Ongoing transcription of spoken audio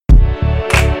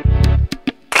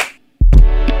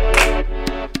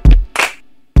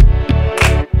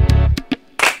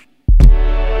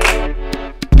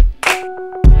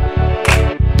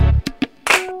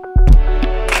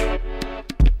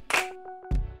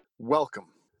Welcome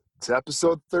to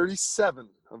episode 37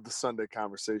 of the Sunday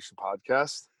Conversation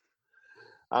podcast.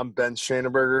 I'm Ben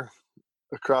Schaineberger.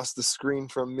 Across the screen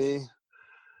from me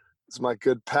is my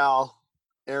good pal,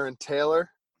 Aaron Taylor.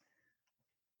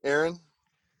 Aaron,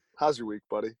 how's your week,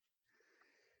 buddy?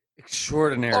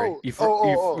 Extraordinary.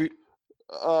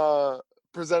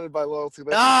 Presented by Loyalty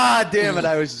Liquors. Damn it.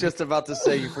 I was just about to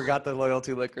say you forgot the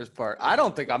Loyalty Liquors part. I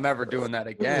don't think I'm ever doing that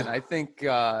again. I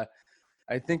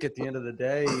think at the end of the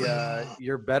day,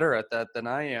 you're better at that than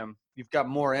I am. You've got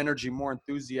more energy, more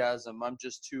enthusiasm. I'm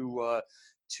just too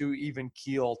even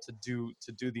keel to do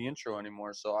the intro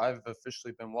anymore. So I've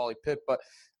officially been Wally Pitt. But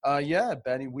yeah,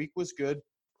 Benny, week was good.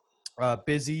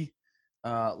 Busy,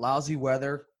 lousy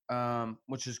weather.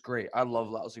 Which is great. I love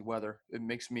lousy weather. It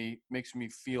makes me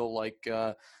feel like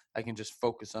I can just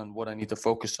focus on what I need to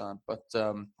focus on. But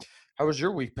how was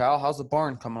your week, pal? How's the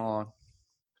barn coming along?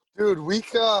 Dude,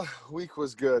 week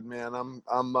was good, man. I'm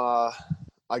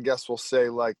I guess we'll say,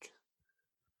 like,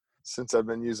 since I've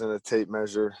been using a tape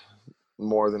measure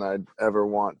more than I'd ever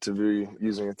want to be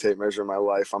using a tape measure in my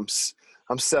life, I'm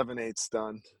 7/8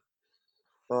 done.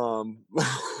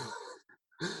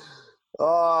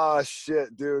 Oh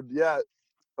shit, dude. Yeah.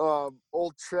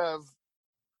 Old Trev,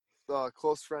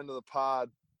 close friend of the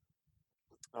pod.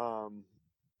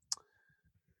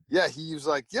 Yeah, he was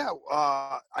like,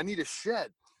 I need a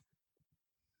shed.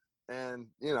 And,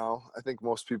 I think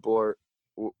most people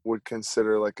would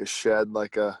consider like a shed,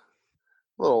 like a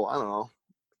little, I don't know,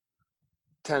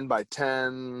 10 by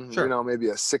 10, Sure. Maybe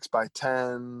a 6 by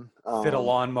 10. Fit a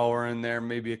lawnmower in there,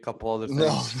 maybe a couple other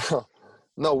things.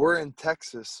 No, we're in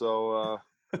Texas, so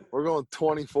we're going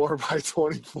 24 by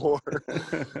 24,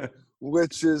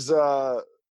 which is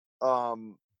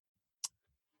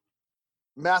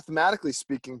mathematically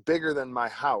speaking bigger than my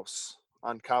house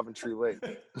on Coventry Lake.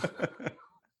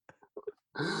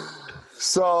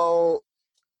 So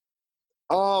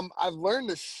I've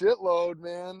learned a shitload,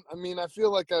 man. I mean, I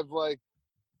feel like I've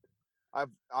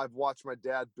watched my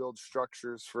dad build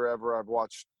structures forever.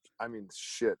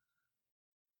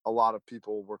 A lot of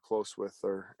people we're close with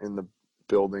are in the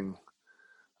building,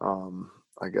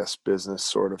 I guess, business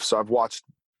sort of. So I've watched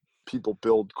people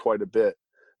build quite a bit,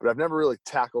 but I've never really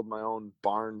tackled my own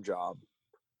barn job.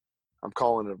 I'm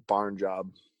calling it a barn job.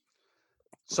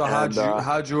 So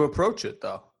how'd you approach it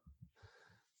though?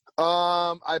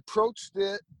 I approached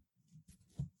it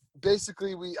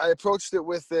basically. I approached it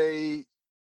with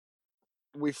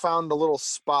we found a little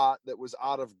spot that was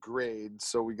out of grade.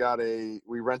 So we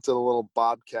rented a little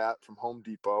Bobcat from Home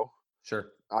Depot.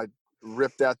 Sure. I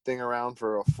ripped that thing around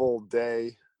for a full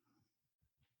day.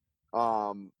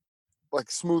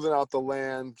 Like smoothing out the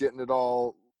land, getting it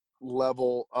all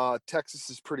level. Texas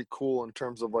is pretty cool in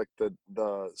terms of like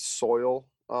the soil.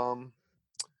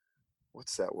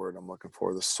 What's that word I'm looking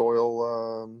for? The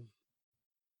soil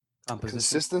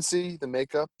consistency, the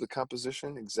makeup, the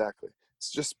composition. Exactly.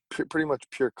 It's just pretty much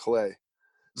pure clay.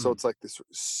 So it's like this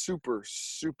super,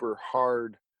 super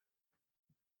hard,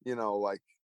 like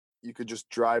you could just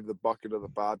drive the bucket of the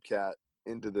Bobcat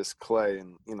into this clay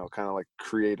and, kind of like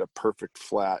create a perfect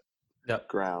flat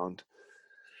ground.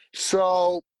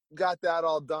 So got that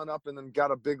all done up and then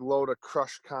got a big load of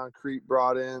crushed concrete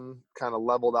brought in, kind of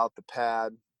leveled out the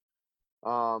pad.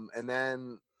 And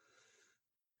then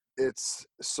it's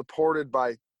supported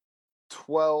by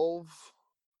 12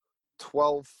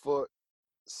 foot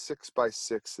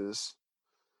 6x6s,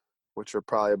 which are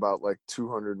probably about like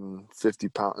 250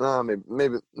 pounds. No,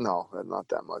 maybe no, not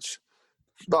that much.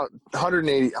 About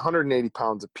 180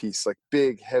 pounds a piece, like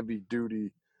big, heavy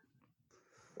duty.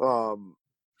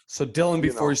 So Dylan,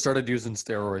 before he started using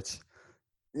steroids.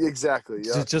 Exactly.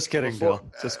 Yeah. Just kidding, Bill.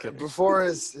 Just kidding. Before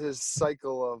his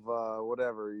cycle of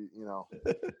whatever,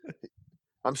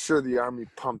 I'm sure the Army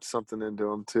pumped something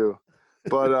into him too,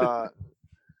 but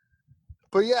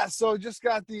yeah. So just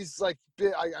got these like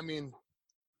big,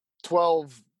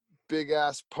 12 big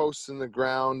ass posts in the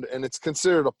ground, and it's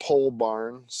considered a pole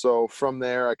barn. So from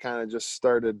there, I kind of just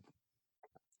started,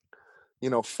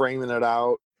 framing it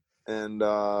out, and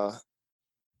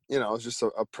it's just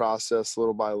a process,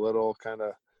 little by little. Kind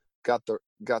of got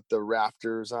the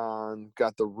rafters on,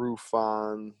 got the roof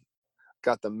on,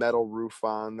 got the metal roof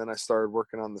on. Then I started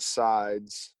working on the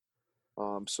sides.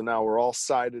 So now we're all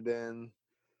sided in,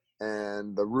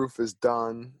 and the roof is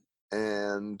done,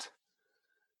 and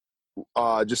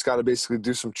just got to basically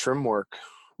do some trim work,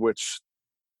 which,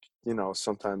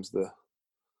 sometimes the,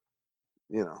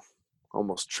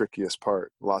 almost trickiest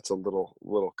part. Lots of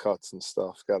little cuts and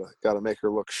stuff. Got to make her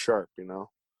look sharp,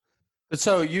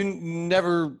 So you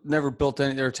never built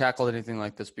any or tackled anything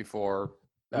like this before?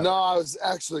 No, I was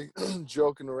actually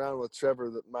joking around with Trevor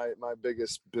that my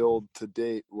biggest build to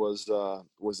date was a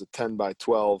 10 by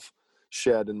 12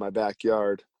 shed in my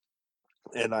backyard,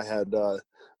 and I had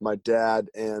my dad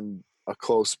and a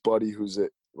close buddy who's a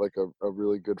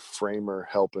really good framer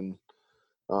helping,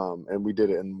 and we did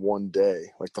it in one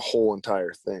day, like the whole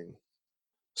entire thing.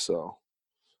 So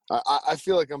I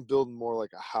feel like I'm building more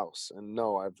like a house, and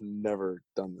no, I've never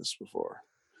done this before,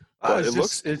 but it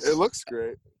looks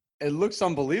great. It looks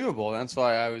unbelievable. That's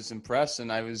why I was impressed. And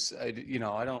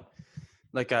the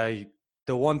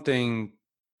one thing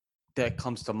that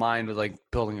comes to mind with like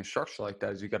building a structure like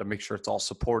that is you got to make sure it's all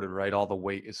supported, right? All the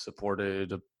weight is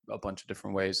supported a bunch of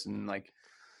different ways. And like,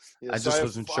 I just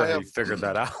wasn't sure how you figured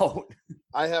that out.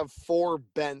 I have 4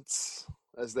 bents,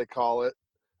 as they call it.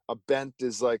 A bent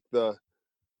is like the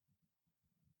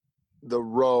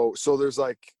row. So there's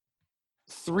like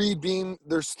 3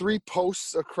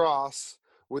 posts across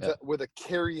with a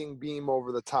carrying beam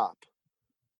over the top.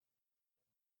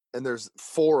 And there's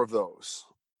 4 of those.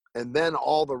 And then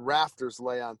all the rafters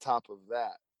lay on top of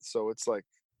that. So it's like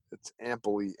it's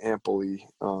amply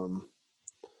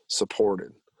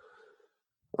supported.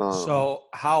 So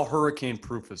how hurricane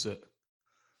proof is it?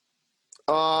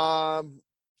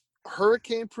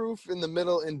 Hurricane proof in the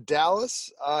middle in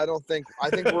Dallas. I think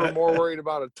we're more worried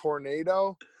about a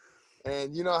tornado,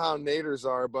 and you know how naders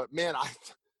are, but man,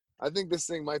 I think this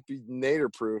thing might be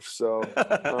nader proof. So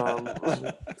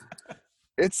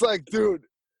it's like, dude,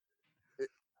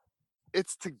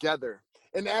 it's together.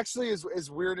 And actually, as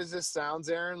weird as this sounds,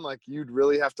 Aaron, like you'd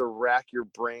really have to rack your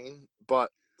brain, but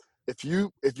if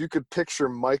you could picture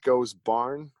Miko's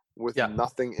barn with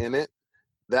nothing in it,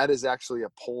 that is actually a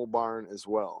pole barn as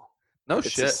well. No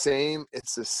shit. It's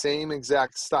the same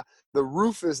exact style. The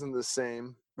roof isn't the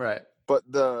same, right? But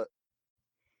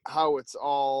how it's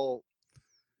all,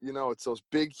 it's those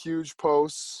big, huge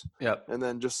posts. Yep. And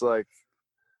then just like,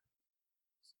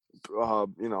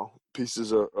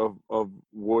 pieces of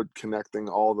wood connecting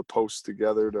all the posts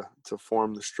together to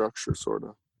form the structure, sort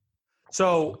of.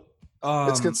 So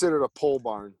it's considered a pole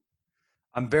barn.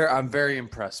 I'm very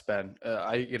impressed, Ben.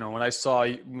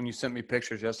 When you sent me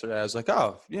pictures yesterday, I was like,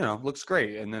 oh, looks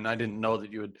great. And then I didn't know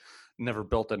that you had never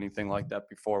built anything like that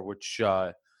before, which,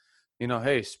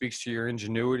 hey, speaks to your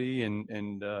ingenuity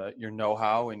and your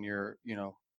know-how and your,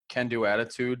 can-do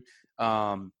attitude.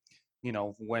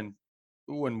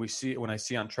 When I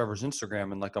see on Trevor's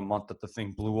Instagram in like a month that the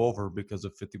thing blew over because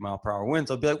of 50-mile-per-hour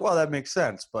winds, I'll be like, well, that makes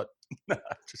sense. But I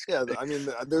mean,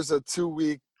 there's a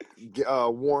 2-week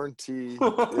warranty,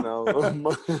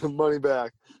 money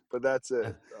back, but that's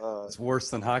it. It's worse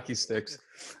than hockey sticks.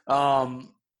 But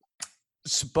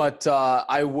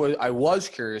I was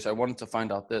curious. I wanted to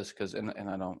find out this because, and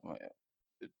I don't, a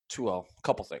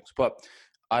couple things, but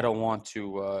I don't want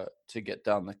to get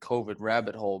down the COVID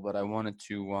rabbit hole. But I wanted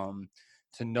to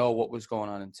know what was going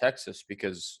on in Texas,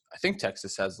 because I think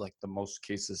Texas has like the most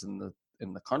cases in the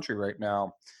country right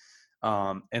now.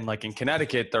 And like in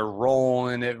Connecticut, they're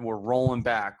rolling it. We're rolling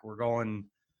back.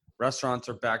 Restaurants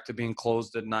are back to being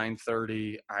closed at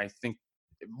 9:30. I think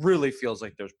it really feels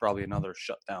like there's probably another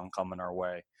shutdown coming our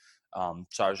way.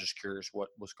 So I was just curious what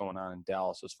was going on in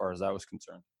Dallas as far as that was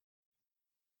concerned.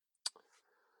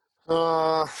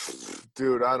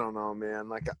 Dude, I don't know, man.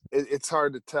 Like it's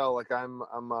hard to tell. Like I've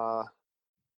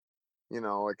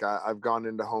gone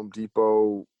into Home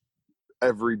Depot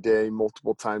every day,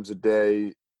 multiple times a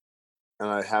day, and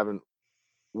I haven't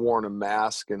worn a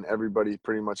mask, and everybody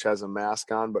pretty much has a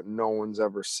mask on, but no one's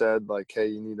ever said like, hey,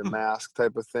 you need a mask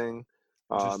type of thing.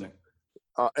 Interesting.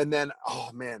 And then, oh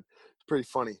man, it's pretty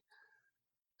funny.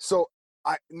 So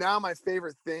now my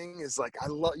favorite thing is like, I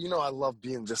love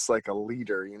being just like a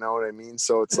leader, you know what I mean?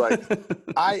 So it's like,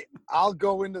 I'll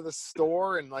go into the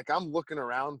store and like, I'm looking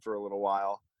around for a little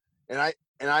while, and I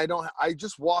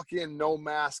just walk in, no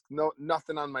mask,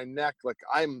 nothing on my neck. Like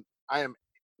I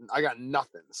got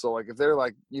nothing. So like, if they're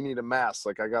like, you need a mask,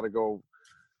 like I got to go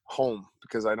home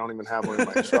because I don't even have one in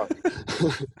my truck.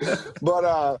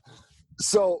 But,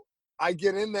 so I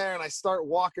get in there and I start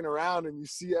walking around, and you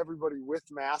see everybody with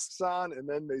masks on, and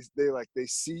then they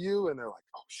see you and they're like,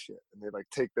 oh shit. And they like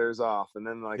take theirs off. And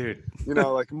then like, dude,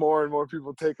 like more and more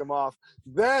people take them off.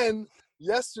 Then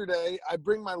yesterday I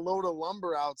bring my load of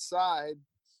lumber outside,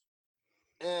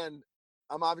 and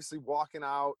I'm obviously walking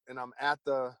out, and I'm at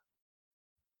the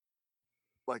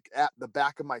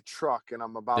back of my truck, and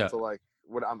I'm about to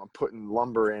I'm putting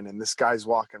lumber in, and this guy's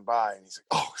walking by, and he's like,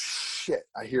 oh shit,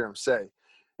 I hear him say.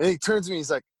 And he turns to me,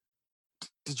 he's like,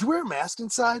 did you wear a mask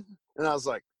inside? And I was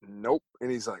like, nope.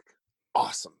 And he's like,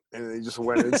 awesome. And he just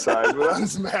went inside without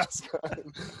his mask on.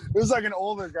 It was like an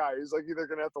older guy. He's like either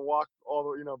gonna have to walk all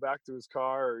the back to his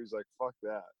car, or he's like, fuck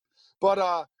that. But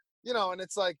and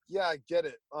it's like, yeah, I get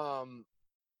it.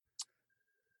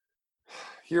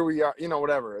 Here we are,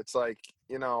 whatever. It's like,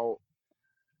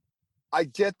 I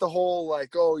get the whole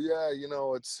like, oh yeah,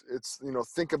 it's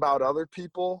think about other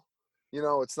people.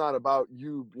 It's not about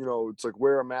you, it's like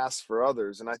wear a mask for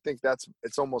others. And I think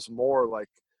it's almost more like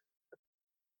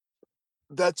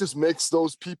that just makes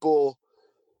those people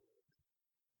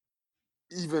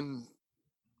even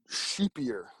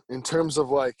sheepier in terms of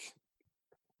like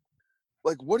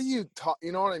what do you talk,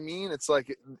 you know what I mean? It's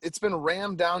like it's been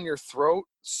rammed down your throat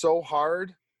so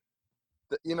hard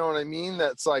that, you know what I mean?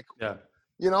 That's like, yeah.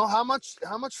 How much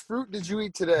fruit did you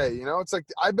eat today? It's like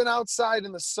I've been outside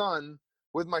in the sun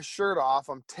with my shirt off.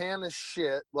 I'm tan as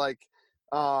shit. Like,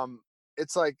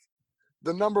 it's like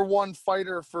the number one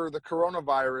fighter for the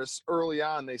coronavirus early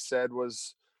on, they said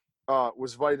was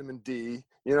vitamin D.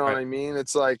 You know Right. what I mean?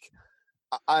 It's like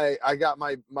I got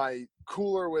my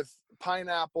cooler with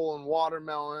pineapple and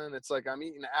watermelon. It's like I'm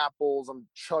eating apples. I'm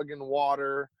chugging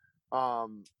water.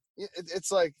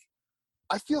 It's like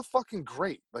I feel fucking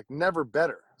great, like never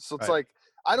better. So it's Right. like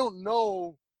I don't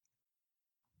know.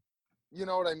 You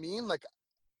know what I mean? Like,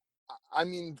 I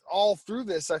mean, all through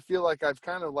this, I feel like I've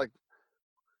kind of like,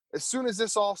 as soon as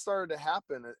this all started to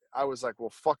happen, I was like, well,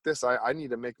 fuck this. I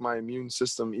need to make my immune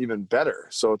system even better.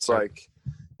 So it's Right. like,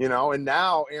 and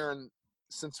now, Aaron,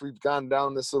 since we've gone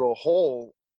down this little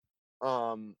hole,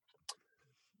 I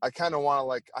kind of want to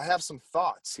like, I have some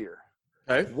thoughts here.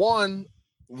 Okay. One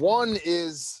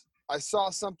is I saw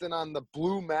something on the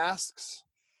blue masks,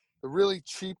 the really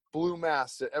cheap blue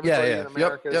masks that everybody in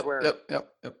America is wearing.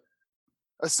 Yep.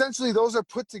 Essentially, those are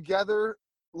put together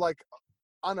like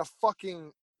on a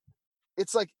fucking,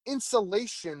 it's like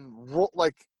insulation,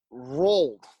 like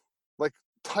rolled, like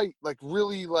tight, like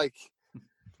really like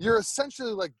you're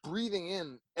essentially like breathing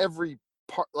in every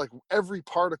part, like every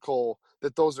particle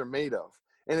that those are made of.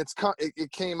 And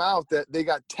it came out that they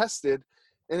got tested,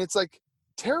 and it's like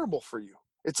terrible for you.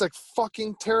 It's like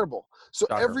fucking terrible. So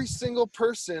Shocker. every single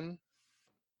person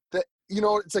that,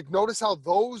 it's like, notice how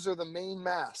those are the main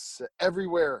masks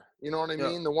everywhere. You know what I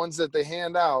mean? The ones that they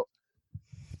hand out.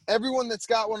 Everyone that's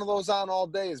got one of those on all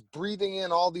day is breathing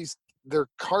in all these, they're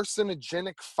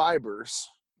carcinogenic fibers.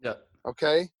 Yeah.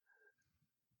 Okay.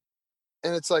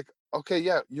 And it's like, okay,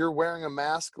 yeah, you're wearing a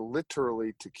mask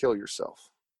literally to kill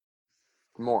yourself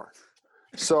more.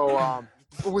 So,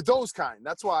 with those kind,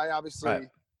 that's why obviously, Right.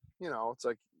 It's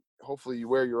like, hopefully you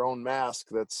wear your own mask.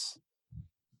 That's,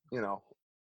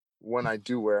 when I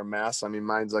do wear a mask, I mean,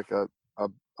 mine's like a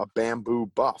bamboo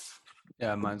buff.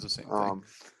 Yeah, mine's the same thing.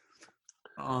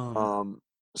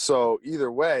 So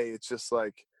either way, it's just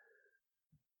like,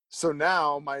 so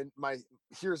now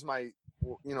here's my,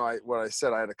 what I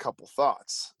said, I had a couple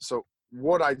thoughts. So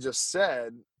what I just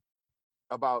said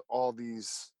about all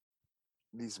these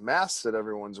masks that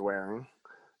everyone's wearing,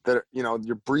 that,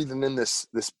 you're breathing in this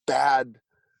bad,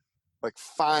 like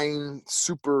fine,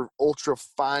 super ultra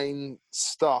fine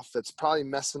stuff that's probably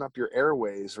messing up your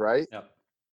airways, right? Yep.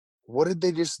 What did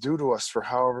they just do to us for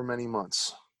however many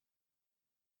months?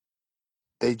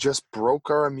 They just broke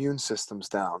our immune systems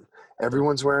down.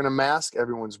 Everyone's wearing a mask.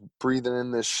 Everyone's breathing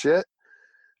in this shit,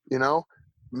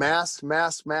 mask.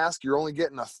 You're only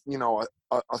getting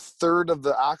a third of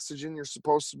the oxygen you're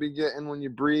supposed to be getting when you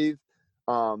breathe.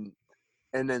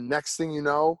 And then next thing you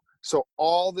know, so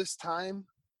all this time,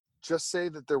 just say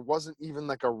that there wasn't even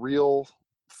like a real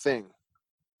thing,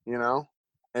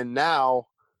 and now,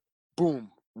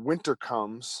 boom, winter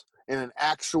comes and an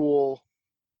actual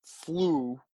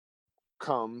flu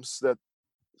comes that,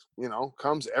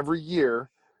 comes every year.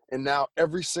 And now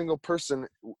every single person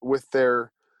with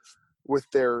their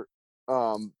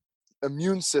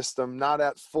immune system not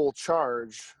at full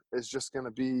charge is just going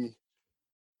to be,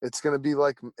 it's going to be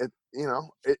like it,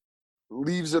 it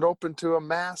leaves it open to a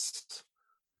mass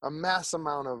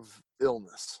amount of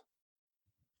illness,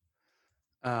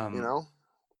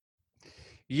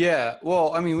 Yeah,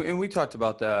 well, I mean, and we talked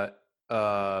about that.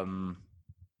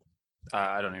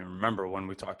 I don't even remember when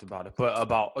we talked about it, but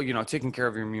about, taking care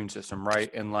of your immune system,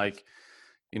 right? And like,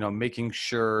 making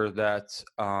sure that,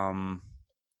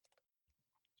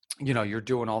 you're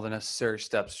doing all the necessary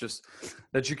steps just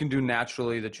that you can do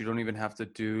naturally, that you don't even have to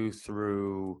do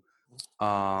through,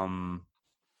 sorry,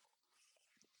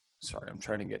 I'm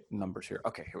trying to get numbers here.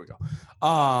 Okay, here we go.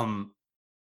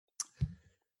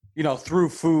 Through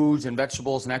foods and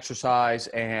vegetables and exercise,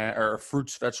 or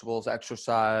fruits, vegetables,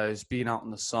 exercise, being out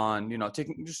in the sun,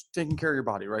 taking care of your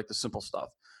body, right? The simple stuff.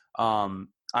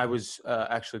 I was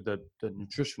actually the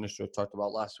nutritionist I talked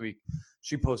about last week.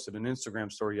 She posted an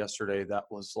Instagram story yesterday that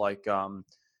was like,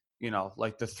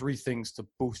 like the 3 things to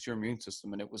boost your immune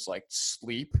system, and it was like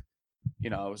sleep.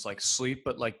 It was like sleep,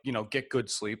 but like get good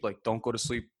sleep. Like don't go to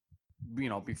sleep,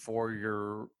 before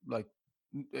you're like,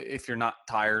 if you're not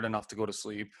tired enough to go to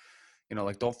sleep.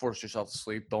 Like don't force yourself to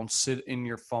sleep. Don't sit in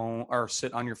your phone or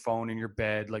sit on your phone in your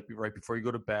bed, like right before you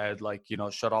go to bed. Like,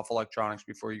 shut off electronics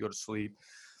before you go to sleep.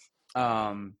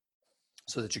 So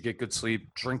that you get good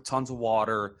sleep, drink tons of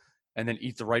water, and then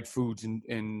eat the right foods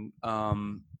and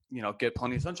get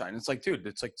plenty of sunshine. It's like, dude,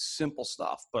 it's like simple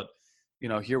stuff. But,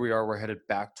 here we are, we're headed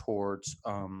back towards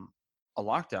a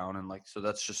lockdown. And like, so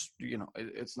that's just,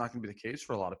 it's not going to be the case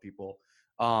for a lot of people.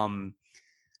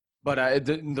 But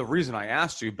the reason I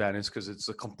asked you, Ben, is because it's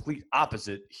the complete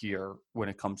opposite here when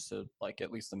it comes to like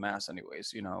at least the mass,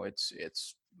 anyways.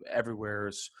 It's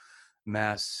everywhere's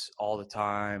mass all the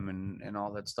time and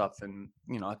all that stuff. And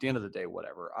at the end of the day,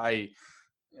 whatever. I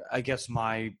guess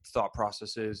my thought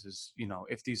process is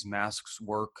if these masks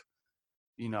work,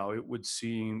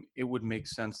 it would make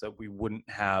sense that we wouldn't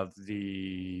have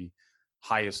the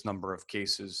highest number of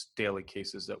daily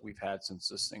cases that we've had since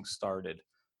this thing started.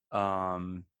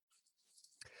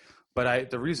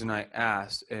 But the reason I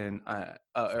asked, and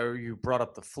you brought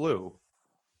up the flu,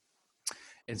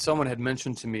 and someone had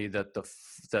mentioned to me that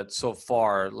that so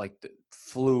far, like the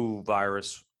flu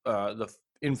virus, the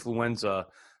influenza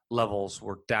levels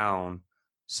were down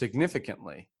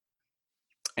significantly.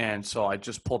 And so I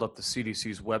just pulled up the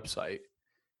CDC's website,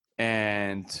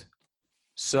 and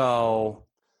so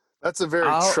that's a very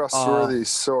trustworthy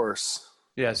source.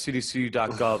 Yeah,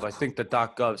 CDC.gov. I think the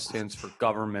 .gov stands for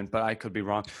government, but I could be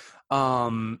wrong.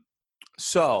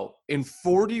 So in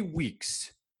 40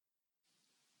 weeks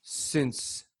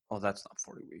since, that's not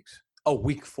 40 weeks.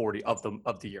 Week 40 of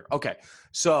the year. Okay.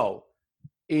 So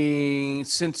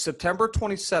since September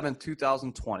 27,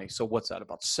 2020. So what's that?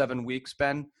 About 7 weeks,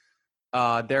 Ben?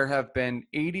 There have been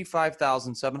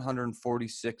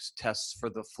 85,746 tests for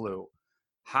the flu.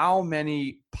 How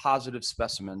many positive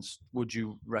specimens would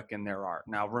you reckon there are?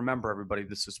 Now, remember, everybody,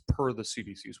 this is per the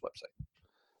CDC's website.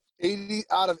 80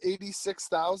 out of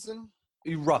 86,000?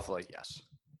 Roughly, yes.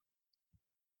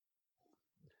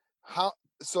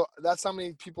 So that's how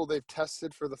many people they've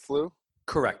tested for the flu?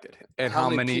 Corrected. And how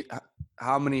many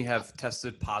have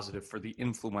tested positive for the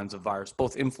influenza virus,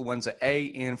 both influenza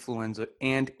A and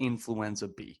influenza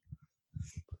B?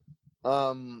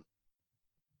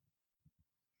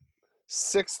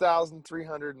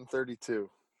 6,332.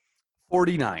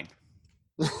 49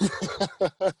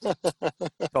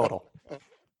 total.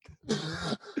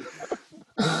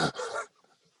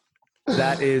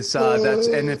 That's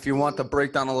and if you want to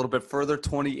break down a little bit further,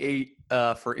 28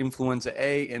 for influenza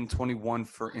A and 21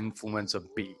 for influenza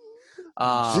B.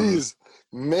 Jeez,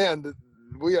 man,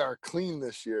 we are clean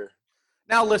this year.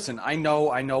 Now, listen, I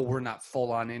know we're not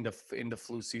full on into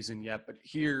flu season yet, but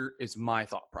here is my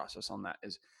thought process on that: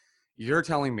 is you're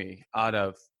telling me out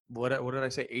of what did I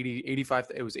say? 85.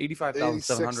 It was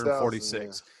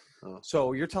 85,746. Yeah. Oh.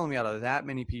 So you're telling me out of that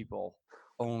many people,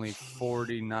 only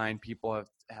 49 people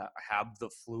have the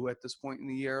flu at this point in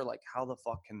the year. Like, how the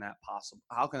fuck can that possible?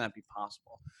 How can that be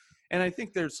possible? And I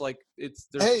think there's like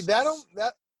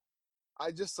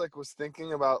I just like was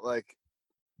thinking about like,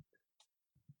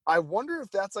 I wonder if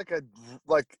that's like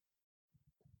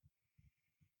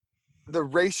the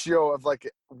ratio of like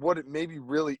what it maybe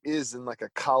really is in like a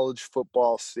college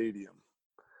football stadium.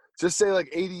 Just say like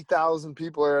 80,000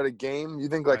 people are at a game. You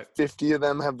think like 50 of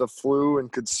them have the flu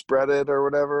and could spread it or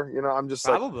whatever? I'm just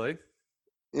probably.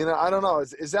 I don't know.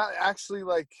 Is that actually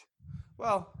like?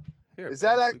 Well, here is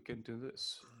that we can do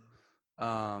this.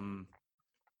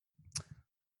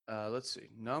 Let's see.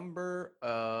 Number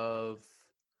of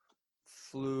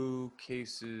flu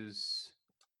cases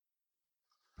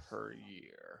per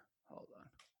year. Hold on.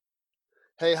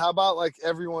 Hey, how about like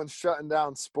everyone shutting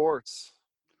down sports?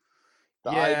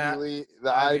 Ivy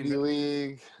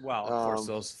League. Well, of course,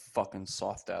 those fucking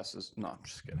soft asses. No, I'm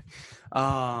just kidding.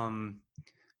 All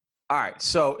right.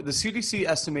 So the CDC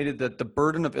estimated that the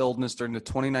burden of illness during the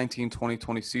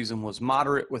 2019-2020 season was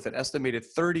moderate, with an estimated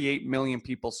 38 million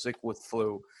people sick with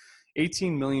flu,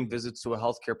 18 million visits to a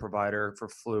healthcare provider for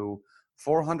flu,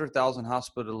 400,000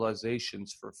 hospitalizations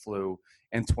for flu,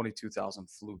 and 22,000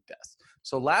 flu deaths.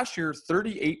 So last year,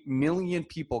 38 million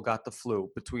people got the flu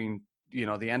between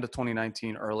the end of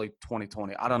 2019, early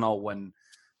 2020. I don't know when.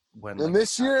 And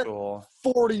this year,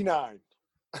 49.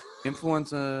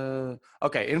 Influenza.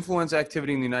 Okay, influenza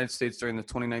activity in the United States during the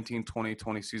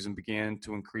 2019-2020 season began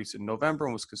to increase in November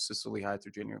and was consistently high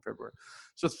through January and February.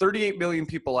 So 38 million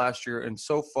people last year, and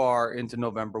so far into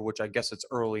November, which I guess it's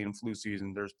early in flu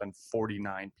season, there's been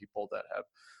 49 people that have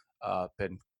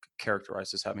been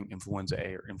characterized as having influenza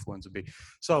A or influenza B.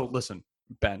 So listen,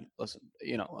 Ben, listen,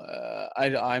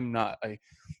 I'm not a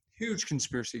huge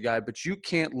conspiracy guy, but you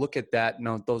can't look at that.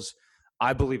 No, those.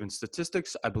 I believe in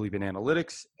statistics. I believe in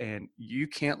analytics, and you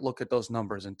can't look at those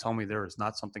numbers and tell me there is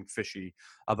not something fishy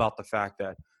about the fact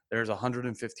that there's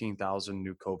 115,000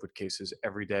 new COVID cases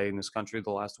every day in this country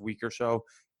the last week or so,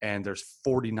 and there's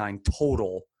 49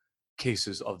 total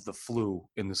cases of the flu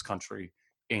in this country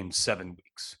in 7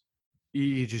 weeks.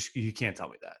 You can't tell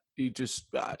me that.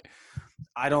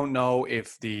 I don't know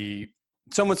if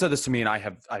someone said this to me, and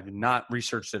I've not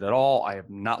researched it at all. I have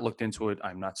not looked into it.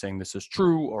 I'm not saying this is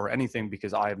true or anything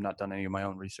because I have not done any of my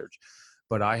own research.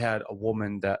 But I had a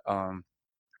woman that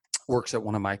works at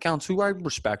one of my accounts who I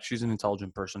respect. She's an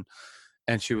intelligent person.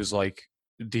 And she was like,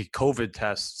 the COVID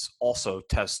tests also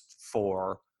test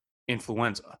for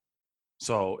influenza.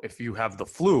 So if you have the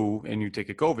flu and you take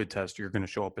a COVID test, you're going to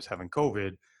show up as having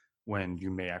COVID when you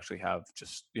may actually have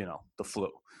just, the flu.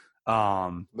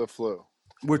 The flu.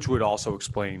 Which would also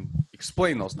explain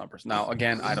those numbers. Now,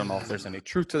 again, I don't know if there's any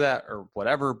truth to that or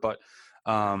whatever, but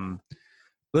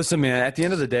listen, man, at the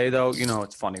end of the day, though,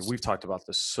 it's funny. We've talked about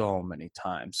this so many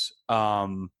times. At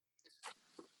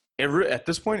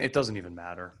this point, it doesn't even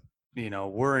matter.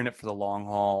 We're in it for the long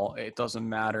haul. It doesn't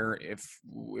matter if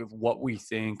what we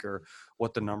think or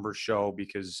what the numbers show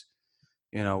because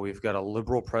we've got a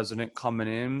liberal president coming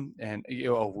in, and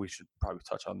we should probably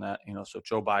touch on that. So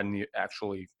Joe Biden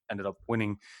actually ended up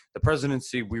winning the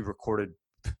presidency. We recorded.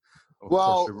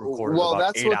 Well, about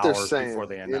that's 8 what they're hours saying before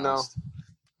they announced.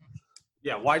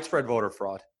 Yeah, widespread voter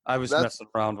fraud. I was messing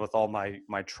around with all my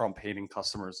Trump hating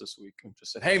customers this week and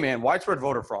just said, "Hey, man, widespread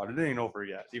voter fraud. It ain't over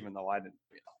yet." Even though I don't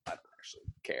actually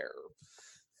care. Or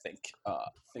think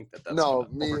that's no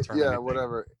me. Yeah, anything.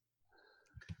 Whatever.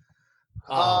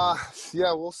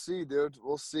 Yeah, we'll see, dude.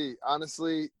 We'll see.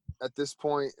 Honestly, at this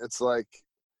point, it's like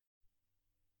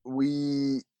all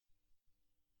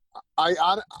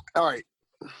right.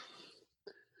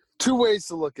 Two ways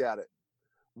to look at it.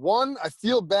 One, I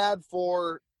feel bad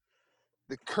for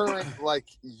the current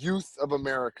youth of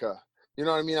America. You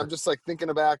know what I mean? I'm just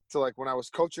thinking back to when I was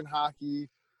coaching hockey,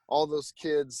 all those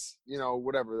kids,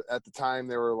 whatever. At the time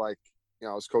they were I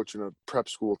was coaching a prep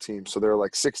school team, so they're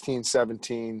 16,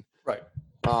 17. Right.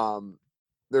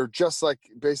 They're just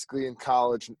basically in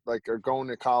college, are going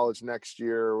to college next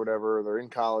year or whatever. They're in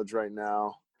college right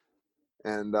now.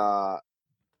 And,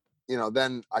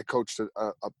 then I coached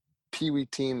a Pee-wee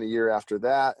team the year after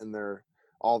that. And they're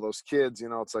all those kids,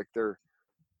 it's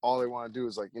all they want to do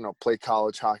is play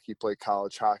college hockey.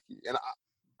 And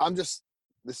I'm just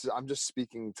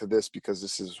speaking to this because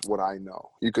this is what I know.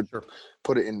 You could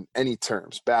put it in any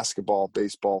terms: basketball,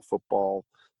 baseball, football,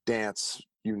 dance,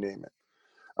 you name it.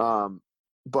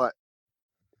 But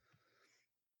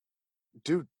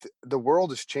dude, the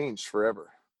world has changed forever.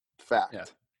 Fact. Yeah.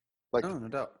 No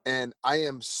doubt. And I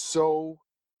am so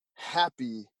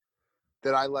happy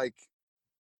that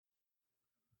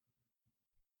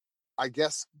I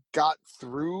guess got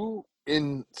through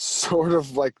in sort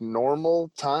of normal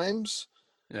times.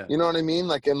 Yeah. You know what I mean?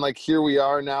 And here we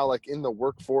are now, in the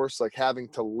workforce, having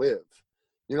to live.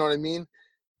 You know what I mean?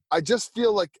 I just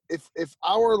feel if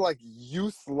our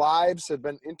youth lives had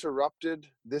been interrupted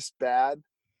this bad,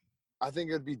 I think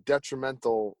it'd be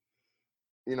detrimental,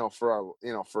 for our,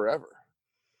 forever.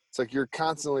 It's you're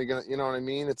constantly gonna, you know what I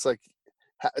mean? It's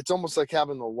it's almost like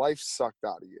having the life sucked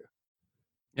out of you.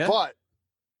 Yeah. But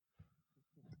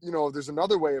there's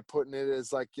another way of putting it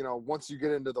is once you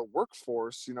get into the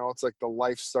workforce, it's the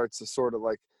life starts to sort of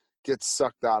get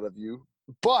sucked out of you.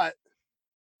 But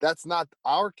that's not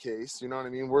our case. You know what I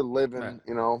mean? We're living, right.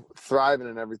 Thriving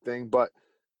and everything. But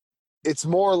it's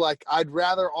more I'd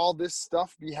rather all this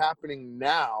stuff be happening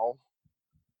now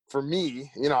for me.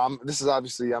 This is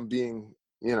obviously I'm being,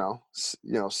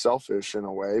 selfish in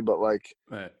a way, but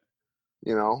right.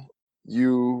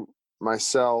 You,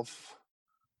 myself,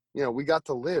 we got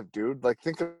to live, dude.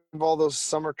 Think of all those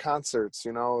summer concerts,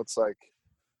 it's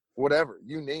whatever,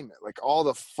 you name it. All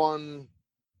the fun,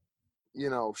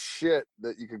 shit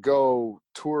that you could go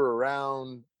tour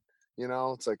around,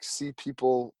 it's see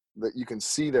people that you can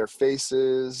see their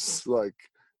faces.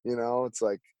 It's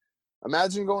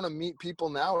imagine going to meet people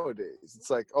nowadays. It's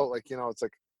I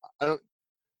don't,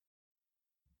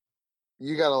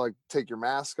 you got to like take your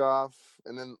mask off.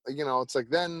 And then, you know, it's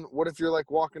like, then what if you're like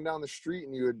walking down the street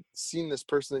and you had seen this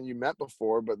person that you met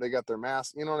before, but they got their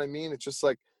mask, you know what I mean? It's just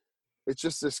like, it's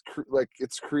just this, like,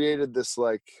 it's created this,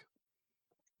 like,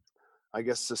 I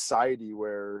guess, society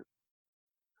where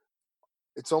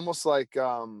it's almost like,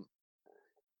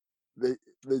 they,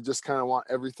 they just kind of want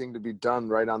everything to be done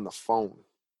right on the phone.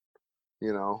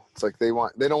 You know, it's like they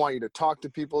don't want you to talk to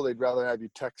people. They'd rather have you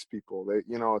text people. They,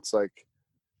 you know, it's like,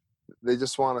 they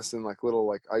just want us in like little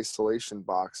like isolation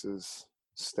boxes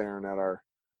staring at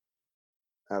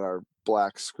our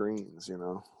black screens, you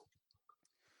know.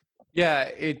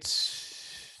 Yeah,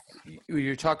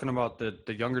 you're talking about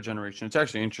the younger generation. It's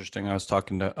actually interesting. I was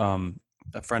talking to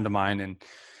a friend of mine,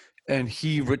 and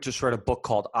he just read a book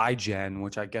called iGen,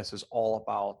 which I guess is all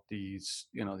about these,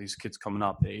 you know, these kids coming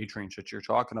up, the age range that you're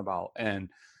talking about. And,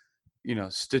 you know,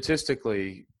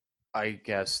 statistically, I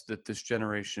guess that this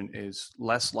generation is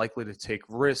less likely to take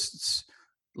risks,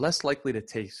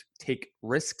 take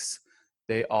risks.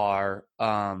 They are,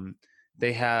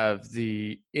 they have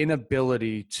the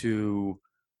inability to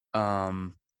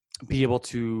be able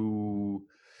to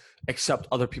accept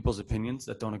other people's opinions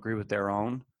that don't agree with their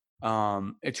own.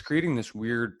 It's creating this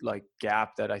weird like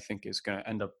gap that I think is going to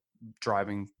end up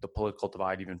driving the political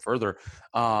divide even further.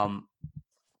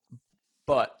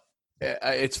 But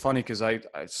it's funny because I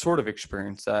sort of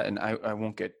experienced that, and I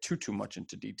won't get too much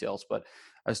into details, but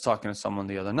I was talking to someone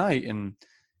the other night, and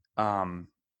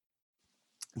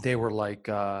they were like,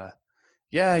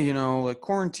 yeah, you know, like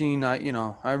quarantine, I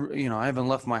haven't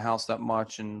left my house that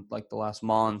much in like the last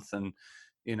month. And,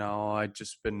 you know, I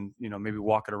just been, you know, maybe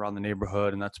walking around the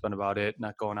neighborhood, and that's been about it.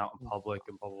 Not going out in public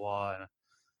and blah, blah, blah. And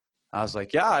I was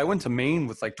like, yeah, I went to Maine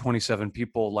with like 27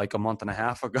 people like a month and a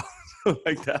half ago.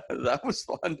 Like that was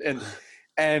fun.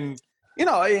 And, you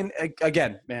know, and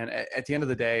again, man, at the end of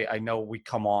the day, I know we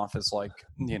come off as like,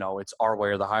 you know, it's our way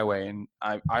or the highway. And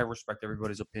I respect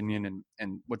everybody's opinion,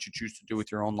 and what you choose to do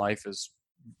with your own life is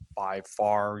by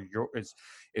far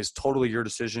is totally your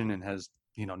decision, and has,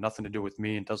 you know, nothing to do with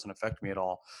me and doesn't affect me at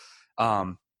all.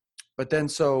 But then,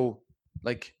 so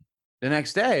like the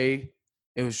next day,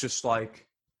 it was just like,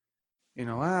 you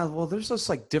know, well, there's this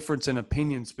like difference in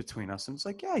opinions between us. And it's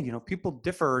like, yeah, you know, people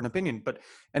differ in opinion. But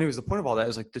anyways, the point of all that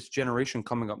is like this generation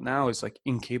coming up now is like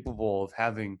incapable of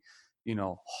having, you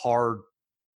know, hard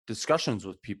discussions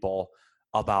with people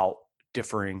about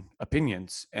differing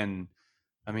opinions. And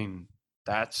I mean,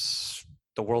 that's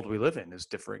the world we live in, is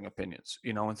differing opinions,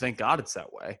 you know, and thank God it's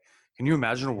that way. Can you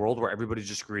imagine a world where everybody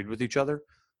just agreed with each other?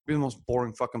 It'd be the most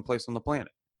boring fucking place on the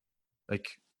planet. Like,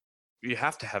 you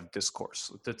have to have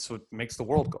discourse. That's what makes the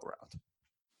world go round.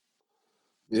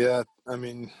 Yeah, I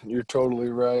mean, you're totally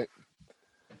right.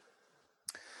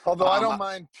 Although I don't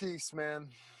mind peace, man.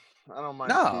 I don't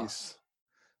mind peace.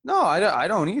 No, I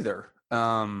don't either.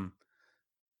 And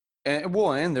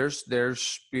well, and there's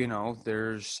you know,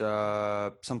 there's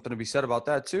something to be said about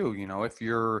that too. You know, if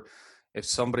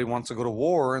somebody wants to go to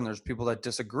war and there's people that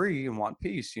disagree and want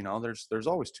peace, you know, there's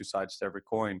always two sides to every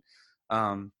coin.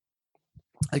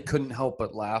 I couldn't help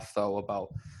but laugh though about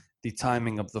the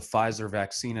timing of the Pfizer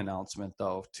vaccine announcement,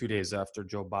 though, 2 days after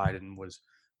Joe Biden was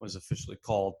officially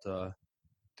called the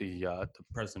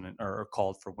president, or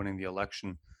called for winning the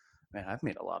election. Man, I've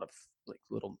made a lot of like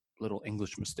little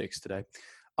English mistakes today.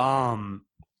 It's all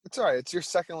right. It's your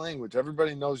second language.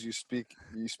 Everybody knows you speak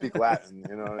Latin.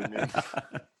 You know what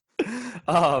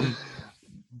I mean?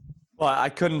 Well, I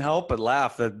couldn't help but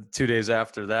laugh that 2 days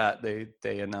after that,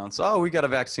 they announced, oh, we got a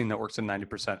vaccine that works at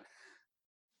 90%.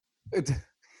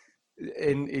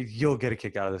 And you'll get a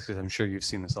kick out of this because I'm sure you've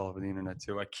seen this all over the internet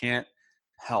too. I can't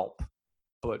help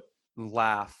but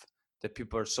laugh that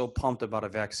people are so pumped about a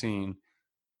vaccine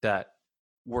that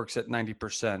works at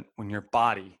 90% when your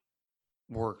body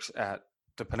works at,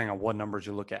 depending on what numbers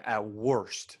you look at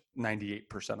worst,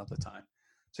 98% of the time.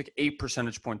 It's like 8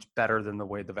 percentage points better than the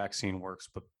way the vaccine works.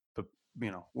 But you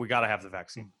know, we got to have the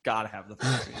vaccine. Got to have the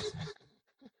vaccine.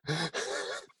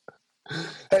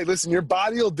 Hey, listen, your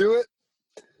body will do it.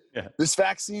 Yeah. This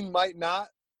vaccine might not,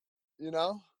 you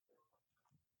know?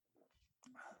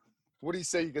 What do you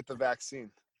say you get the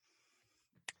vaccine?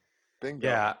 Bingo.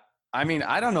 Yeah. I mean,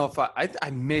 I don't know if I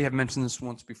may have mentioned this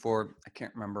once before. I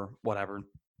can't remember, whatever.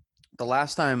 The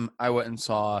last time I went and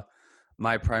saw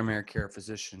my primary care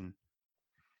physician,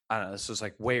 I don't know, this was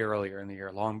like way earlier in the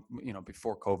year, long, you know,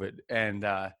 before COVID. And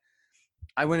I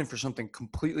went in for something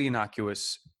completely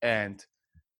innocuous, and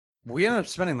we ended up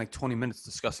spending like 20 minutes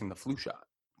discussing the flu shot,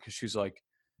 because she's like,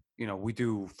 you know, we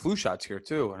do flu shots here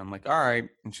too. And I'm like, all right.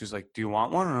 And she's like, do you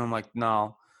want one? And I'm like,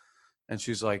 no. And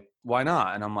she's like, why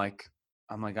not? And I'm like,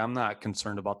 I'm like, I'm not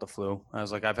concerned about the flu. I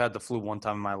was like, I've had the flu one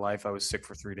time in my life. I was sick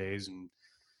for 3 days. And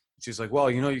she's like,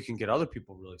 well, you can get other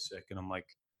people really sick. And I'm like,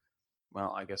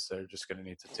 well, I guess they're just going to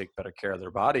need to take better care of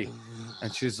their body.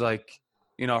 And she's like,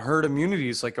 herd immunity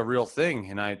is like a real thing.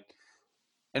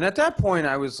 And at that point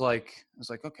I was like,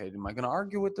 okay, am I going to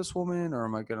argue with this woman, or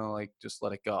am I going to like just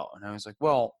let it go? And I was like,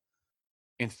 well,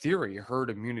 in theory, herd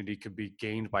immunity could be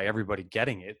gained by everybody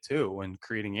getting it too and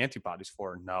creating antibodies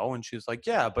for it. No. And she's like,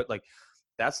 yeah, but like,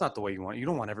 that's not the way you want it. You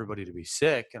don't want everybody to be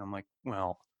sick. And I'm like,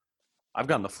 well, I've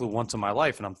gotten the flu once in my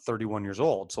life and I'm 31 years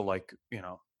old. So like,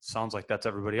 sounds like that's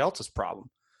everybody else's problem.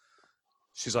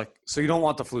 She's like, so you don't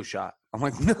want the flu shot? I'm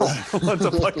like, no, I don't want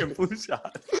the fucking flu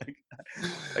shot.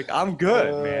 Like I'm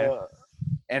good, man.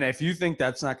 And if you think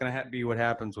that's not going to be what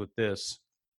happens with this,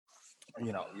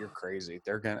 you're crazy.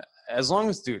 They're going to, as long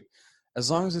as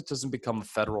it doesn't become a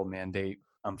federal mandate,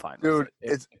 I'm fine. Dude,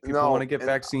 if people want to get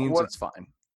vaccines, it's fine.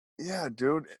 Yeah,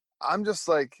 dude. I'm just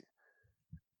like,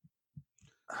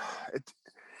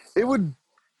 it would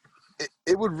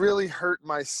really hurt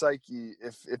my psyche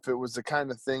if it was the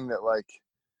kind of thing that like,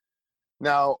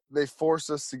 now they force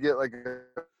us to get like a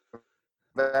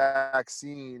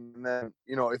vaccine, and then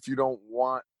if you don't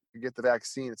want to get the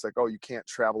vaccine, it's like, oh, you can't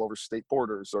travel over state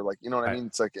borders, or like, you know what I mean?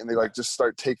 It's like, and they like just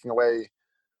start taking away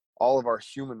all of our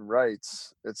human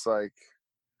rights. It's like,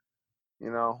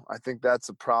 I think that's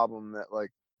a problem, that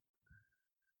like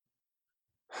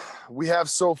we have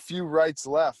so few rights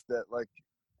left that like,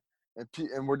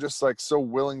 and we're just like so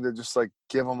willing to just like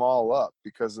give them all up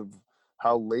because of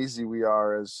how lazy we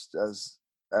are as a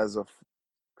as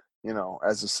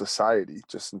a society,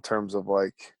 just in terms of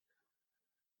like,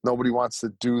 nobody wants to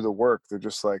do the work. They're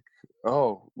just like,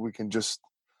 oh, we can just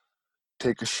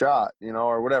take a shot,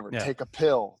 or whatever. Yeah. Take a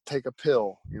pill.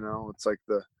 It's like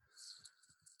the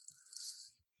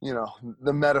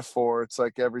metaphor. It's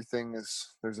like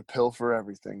there's a pill for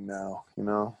everything now,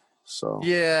 so.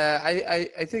 Yeah,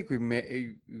 I think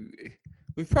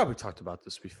we've probably talked about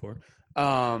this before.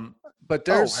 But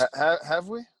there's, have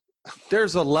we?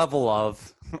 There's a level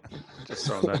of, just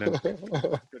throwing that in,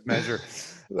 good measure.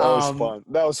 That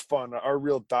was fun. Our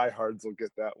real diehards will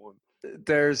get that one.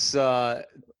 There's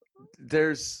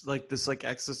like this like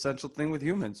existential thing with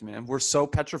humans, man. We're so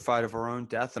petrified of our own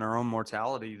death and our own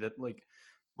mortality that like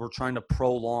we're trying to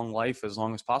prolong life as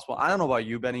long as possible. I don't know about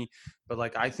you, Benny, but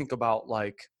like I think about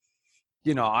like,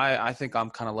 I think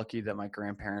I'm kind of lucky that my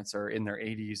grandparents are in their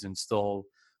 80s and still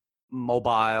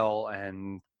mobile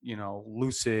and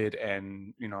lucid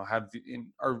and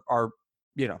are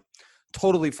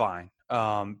totally fine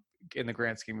in the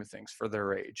grand scheme of things for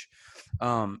their age.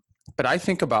 But I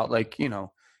think about like,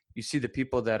 you see the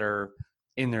people that are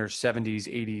in their 70s,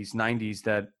 80s, 90s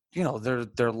that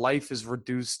their life is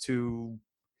reduced to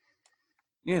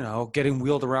getting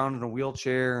wheeled around in a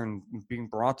wheelchair and being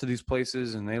brought to these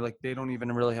places, and they don't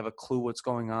even really have a clue what's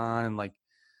going on, and like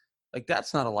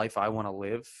that's not a life I want to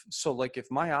live. So like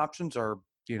if my options are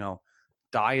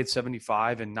die at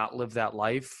 75 and not live that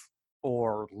life,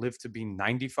 or live to be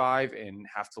 95 and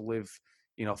have to live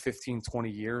 15, 20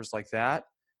 years like that,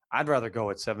 I'd rather go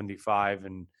at 75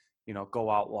 and go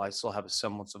out while I still have a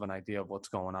semblance of an idea of what's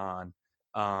going on.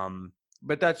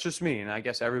 But that's just me, and I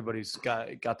guess everybody's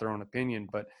got their own opinion.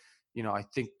 But I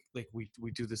think like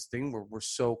we do this thing where we're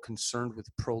so concerned with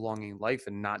prolonging life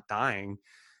and not dying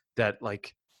that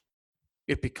like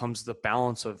it becomes the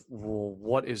balance of, well,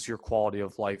 what is your quality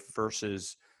of life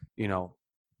versus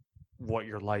what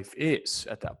your life is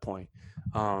at that point.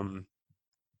 And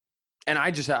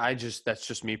I just that's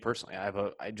just me personally.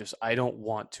 I don't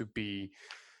want to be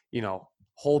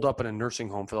holed up in a nursing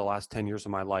home for the last 10 years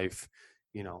of my life,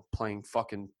 playing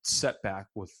fucking Setback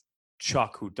with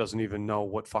Chuck, who doesn't even know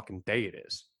what fucking day it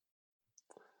is.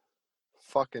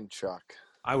 Fucking Chuck.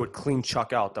 I would clean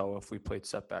Chuck out, though, if we played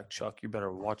Setback. Chuck, you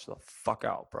better watch the fuck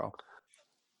out, bro.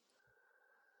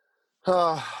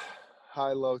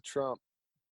 High, low, Trump.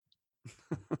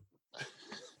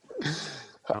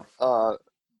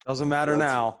 Doesn't matter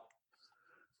now.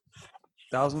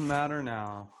 Doesn't matter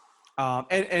now.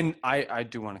 And I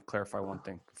do want to clarify one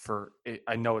thing.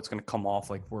 I know it's going to come off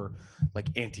like we're like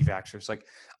anti-vaxxers. Like,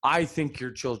 I think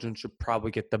your children should probably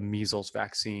get the measles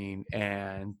vaccine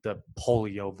and the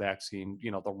polio vaccine.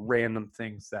 The random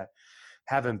things that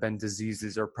haven't been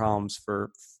diseases or problems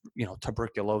for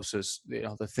tuberculosis.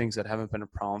 The things that haven't been a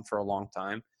problem for a long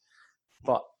time.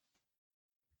 But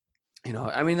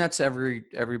I mean, that's every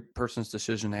person's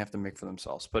decision they have to make for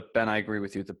themselves. But Ben, I agree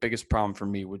with you. The biggest problem for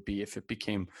me would be if it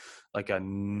became like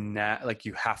like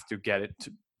you have to get it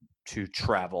to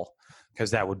travel,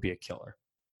 because that would be a killer.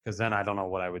 Because then I don't know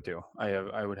what I would do.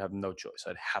 I would have no choice.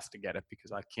 I'd have to get it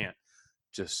because I can't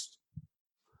just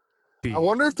be I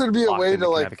wonder if there'd be a locked way into to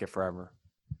like. Connecticut forever.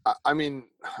 I mean,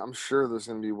 I'm sure there's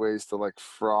going to be ways to like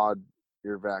fraud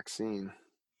your vaccine.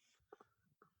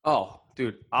 Oh,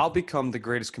 dude, I'll become the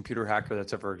greatest computer hacker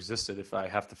that's ever existed if I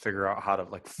have to figure out how to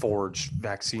like forge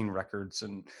vaccine records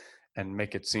and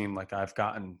make it seem like I've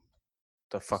gotten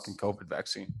the fucking COVID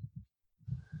vaccine.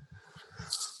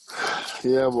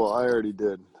 Yeah, well, I already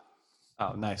did.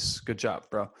 Oh, nice. Good job,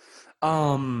 bro.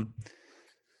 No,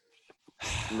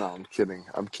 I'm kidding.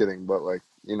 But like,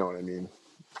 you know what I mean?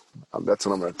 That's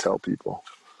what I'm going to tell people.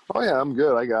 Oh yeah, I'm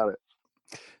good. I got it.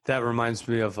 That reminds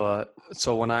me of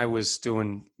so when I was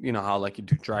doing, you know how like you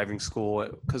do driving school,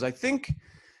 because I think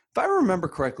if I remember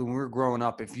correctly, when we were growing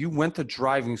up, if you went to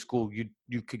driving school,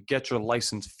 you could get your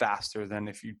license faster than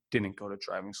if you didn't go to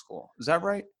driving school. Is that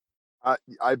right?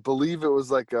 I believe it was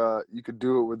like you could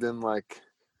do it within like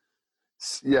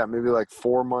maybe like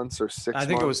 4 months or 6 months. I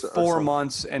think it was or 4 something.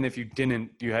 months, and if you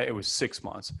didn't, it was 6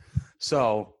 months.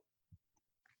 So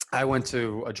I went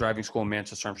to a driving school in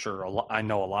Manchester. I'm sure I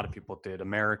know a lot of people did.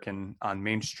 American on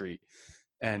Main Street,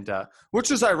 and which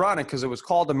is ironic because it was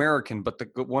called American, but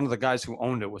one of the guys who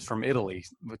owned it was from Italy,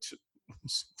 which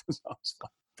was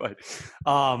fun. But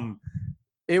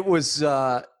it was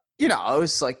it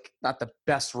was like not the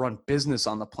best run business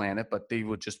on the planet, but they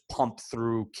would just pump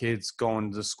through kids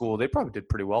going to school. They probably did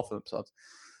pretty well for themselves.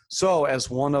 So as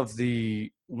one of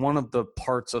the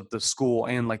parts of the school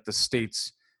and like the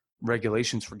state's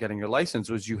regulations for getting your license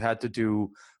was you had to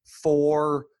do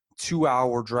 4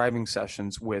 2-hour driving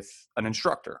sessions with an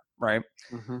instructor, right?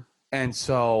 Mm-hmm. And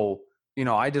so,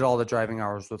 I did all the driving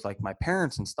hours with like my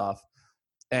parents and stuff.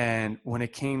 And when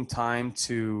it came time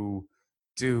to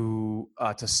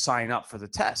sign up for the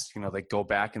test, they go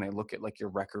back and they look at like your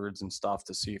records and stuff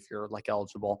to see if you're like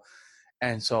eligible.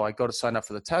 And so I go to sign up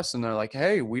for the test and they're like,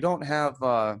 hey, we don't have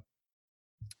a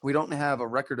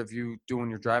record of you doing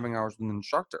your driving hours with an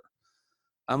instructor.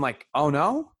 I'm like, oh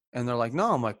no? And they're like,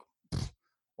 no. I'm like,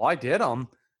 well, I did them.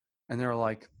 And they're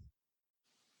like,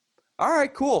 all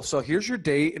right, cool. So here's your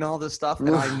date and all this stuff.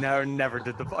 And I never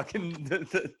did the fucking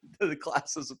the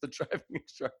classes with the driving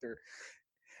instructor.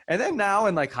 And then now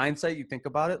in like hindsight, you think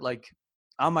about it, like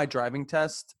on my driving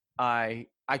test, I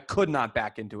could not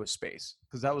back into a space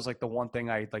because that was like the one thing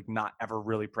I like not ever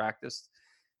really practiced.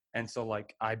 And so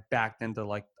like I backed into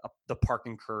like the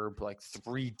parking curb like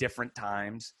 3 different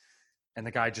times. And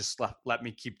the guy just let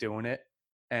me keep doing it.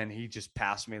 And he just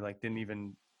passed me, like didn't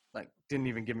even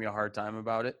give me a hard time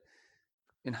about it.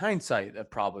 In hindsight, that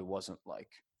probably wasn't like,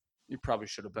 you probably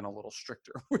should have been a little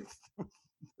stricter with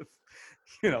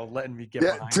letting me get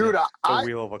behind the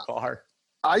wheel of a car.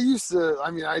 I used to,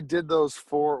 I did those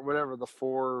 4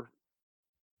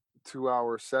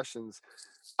 2-hour sessions.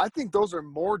 I think those are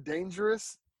more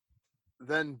dangerous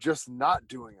than just not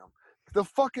doing them. The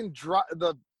fucking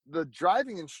the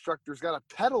driving instructor's got a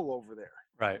pedal over there.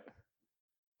 Right.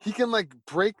 He can like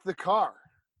brake the car.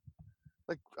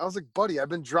 Like I was like, buddy, I've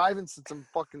been driving since I'm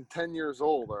fucking 10 years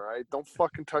old. All right, don't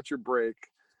fucking touch your brake.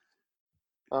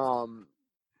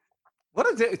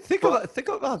 Think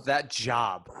about that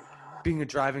job, being a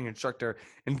driving instructor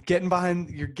and getting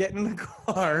in the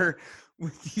car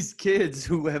with these kids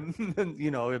who have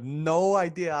no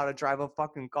idea how to drive a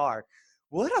fucking car.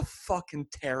 What a fucking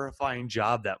terrifying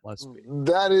job that must be.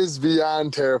 That is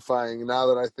beyond terrifying now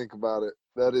that I think about it.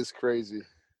 That is crazy.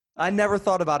 I never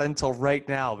thought about it until right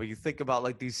now, but you think about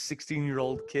like these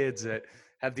 16-year-old kids that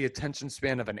have the attention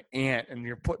span of an ant and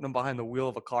you're putting them behind the wheel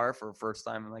of a car for the first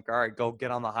time and like, all right, go get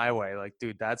on the highway. Like,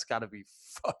 dude, that's got to be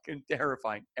fucking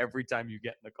terrifying every time you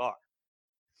get in the car.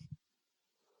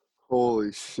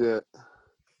 Holy shit.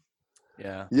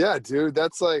 Yeah. Yeah, dude,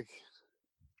 that's like,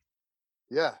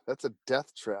 that's a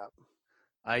death trap.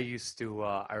 I used to,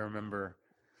 I remember.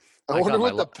 I wonder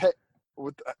what the pay,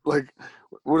 what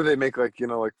do they make? Like,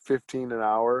 like 15 an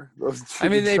hour? I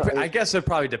mean, I guess it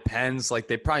probably depends. Like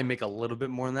they probably make a little bit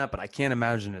more than that, but I can't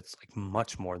imagine it's like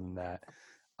much more than that.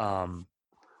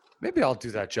 Maybe I'll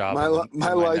do that job. My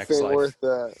life ain't worth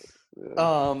that.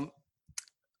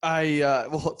 Yeah.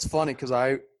 Well, it's funny because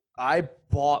I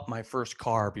bought my first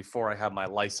car before I had my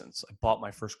license. I bought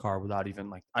my first car without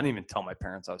even I didn't even tell my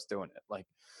parents I was doing it. Like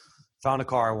found a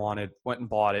car I wanted, went and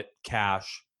bought it,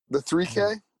 cash. The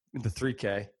 3K? The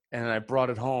 3K. And I brought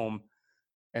it home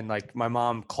and like my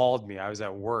mom called me. I was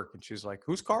at work and she was like,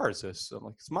 whose car is this? I'm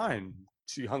like, it's mine.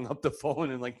 She hung up the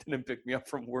phone and like didn't pick me up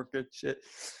from work and shit.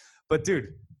 But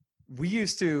dude, we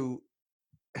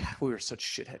were such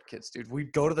shithead kids, dude.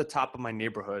 We'd go to the top of my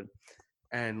neighborhood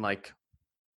and like,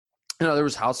 there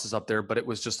was houses up there, but it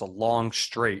was just a long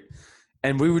straight.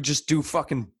 and we would just do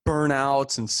fucking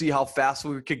burnouts and see how fast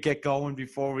we could get going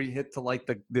before we hit to like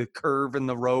the curve in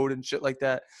the road and shit like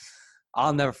that.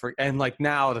 I'll never forget. And like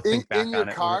now to think back in your on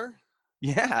it, car?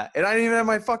 yeah, and I didn't even have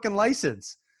my fucking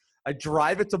license. I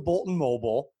drive it to Bolton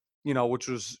Mobile, you know, which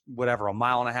was whatever, a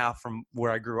mile and a half from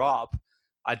where I grew up.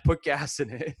 I'd put gas in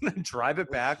it and then drive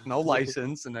it back, no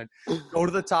license, and then go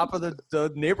to the top of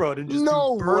the neighborhood and just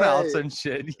No do burnouts way. and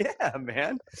shit. Yeah,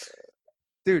 man.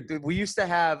 Dude, we used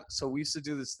to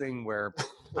do this thing where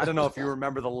I don't know if you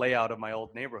remember the layout of my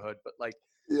old neighborhood, but like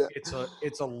Yeah.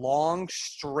 it's a long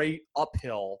straight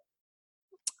uphill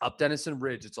up Denison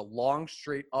Ridge. It's a long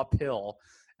straight uphill,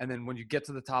 and then when you get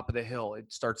to the top of the hill,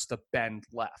 it starts to bend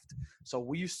left. So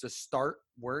we used to start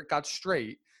where it got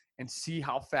straight and see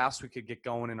how fast we could get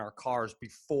going in our cars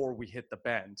before we hit the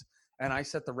bend. And I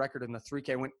set the record in the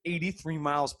 3K. I went 83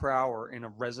 miles per hour in a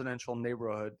residential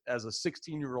neighborhood as a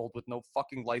 16-year-old with no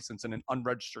fucking license in an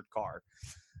unregistered car.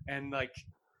 And like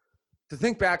to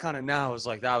think back on it now is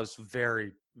like that was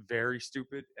very, very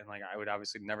stupid. And like I would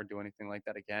obviously never do anything like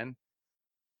that again.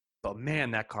 But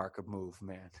man, that car could move,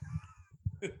 man.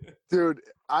 Dude,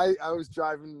 I was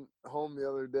driving home the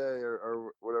other day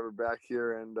or whatever back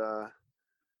here, and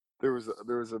there was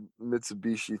a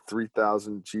Mitsubishi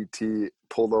 3000 GT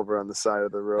pulled over on the side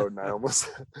of the road, and I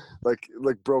almost like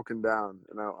broken down,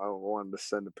 and I wanted to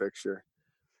send a picture.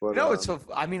 But No, it's so.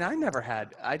 I mean, I didn't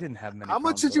have many. how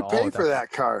much did problems you at all pay with for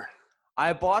that car?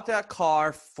 I bought that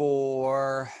car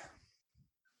for,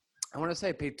 I want to say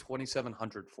I paid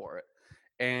 $2,700 for it,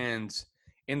 and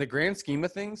in the grand scheme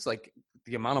of things, like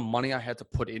the amount of money I had to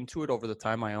put into it over the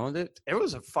time I owned it, it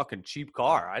was a fucking cheap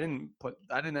car. I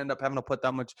didn't end up having to put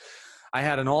that much. I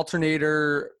had an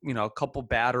alternator, you know, a couple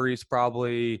batteries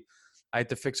probably. I had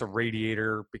to fix a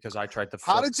radiator because I tried to.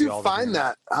 How did you find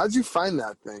that? How did you find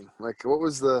that thing? Like, what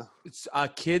was the? It's a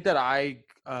kid that I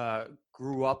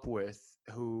grew up with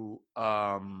who.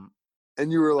 And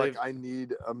you were like, I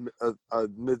need a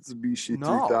Mitsubishi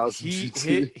No, 3000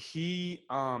 GT.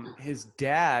 his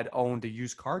dad owned a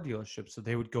used car dealership, so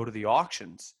they would go to the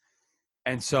auctions,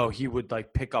 and so he would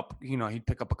like pick up, you know, he'd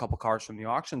pick up a couple cars from the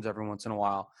auctions every once in a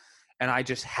while, and I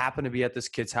just happened to be at this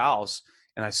kid's house,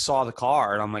 and I saw the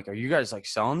car, and I'm like, "Are you guys like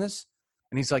selling this?"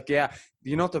 And he's like, "Yeah."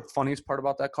 You know what the funniest part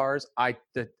about that car is? I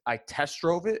test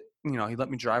drove it. You know, he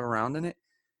let me drive around in it.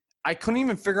 I couldn't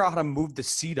even figure out how to move the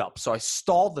seat up. So I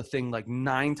stalled the thing like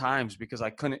 9 times because I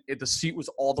couldn't, the seat was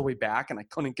all the way back and I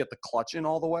couldn't get the clutch in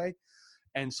all the way.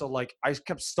 And so like I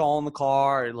kept stalling the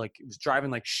car. Like it was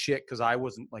driving like shit because I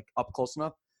wasn't like up close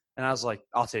enough. And I was like,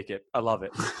 I'll take it. I love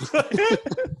it.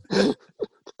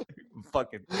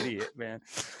 Fucking idiot, man.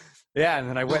 Yeah. And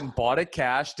then I went and bought it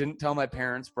cash, didn't tell my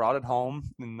parents, brought it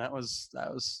home. And that was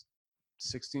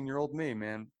 16-year-old me,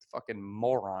 man. Fucking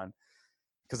moron.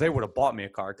 Because they would have bought me a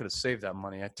car. I could have saved that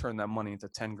money. I turned that money into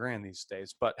 10 grand these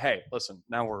days. But hey, listen,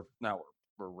 now we're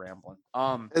rambling.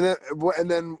 And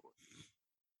then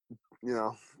you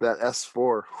know that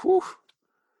S4. Whew.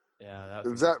 Yeah,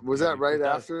 was that right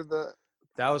after the?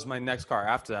 That was my next car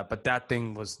after that. But that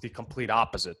thing was the complete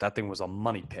opposite. That thing was a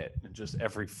money pit. And just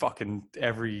every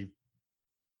 3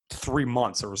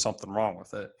 months there was something wrong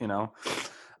with it, you know.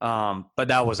 But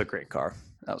that was a great car.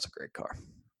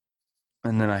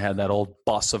 And then I had that old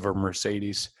bus of a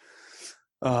Mercedes.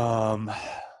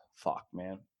 Fuck,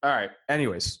 man. All right.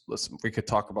 Anyways, listen, we could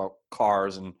talk about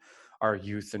cars and our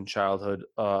youth and childhood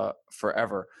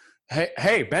forever.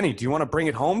 Hey, Benny, do you want to bring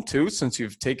it home too? Since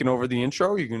you've taken over the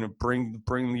intro, you're going to bring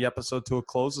the episode to a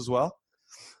close as well?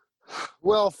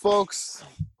 Well, folks,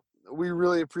 we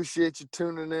really appreciate you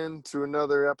tuning in to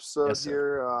another episode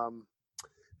here.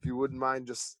 If you wouldn't mind,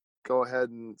 just go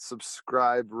ahead and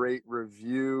subscribe, rate,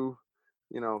 review.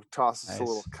 You know, toss us a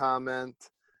little comment.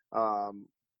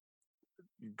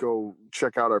 Go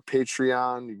check out our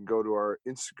Patreon. You can go to our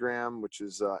Instagram, which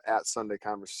is at Sunday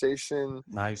Conversation.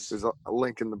 Nice. There's a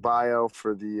link in the bio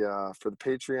for the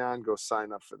Patreon. Go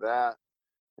sign up for that.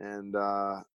 And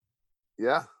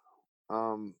yeah,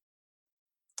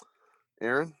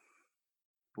 Aaron,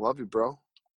 love you, bro.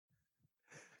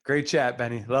 Great chat,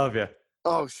 Benny. Love you.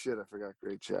 Oh shit, I forgot.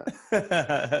 Great chat.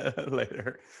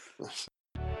 Later.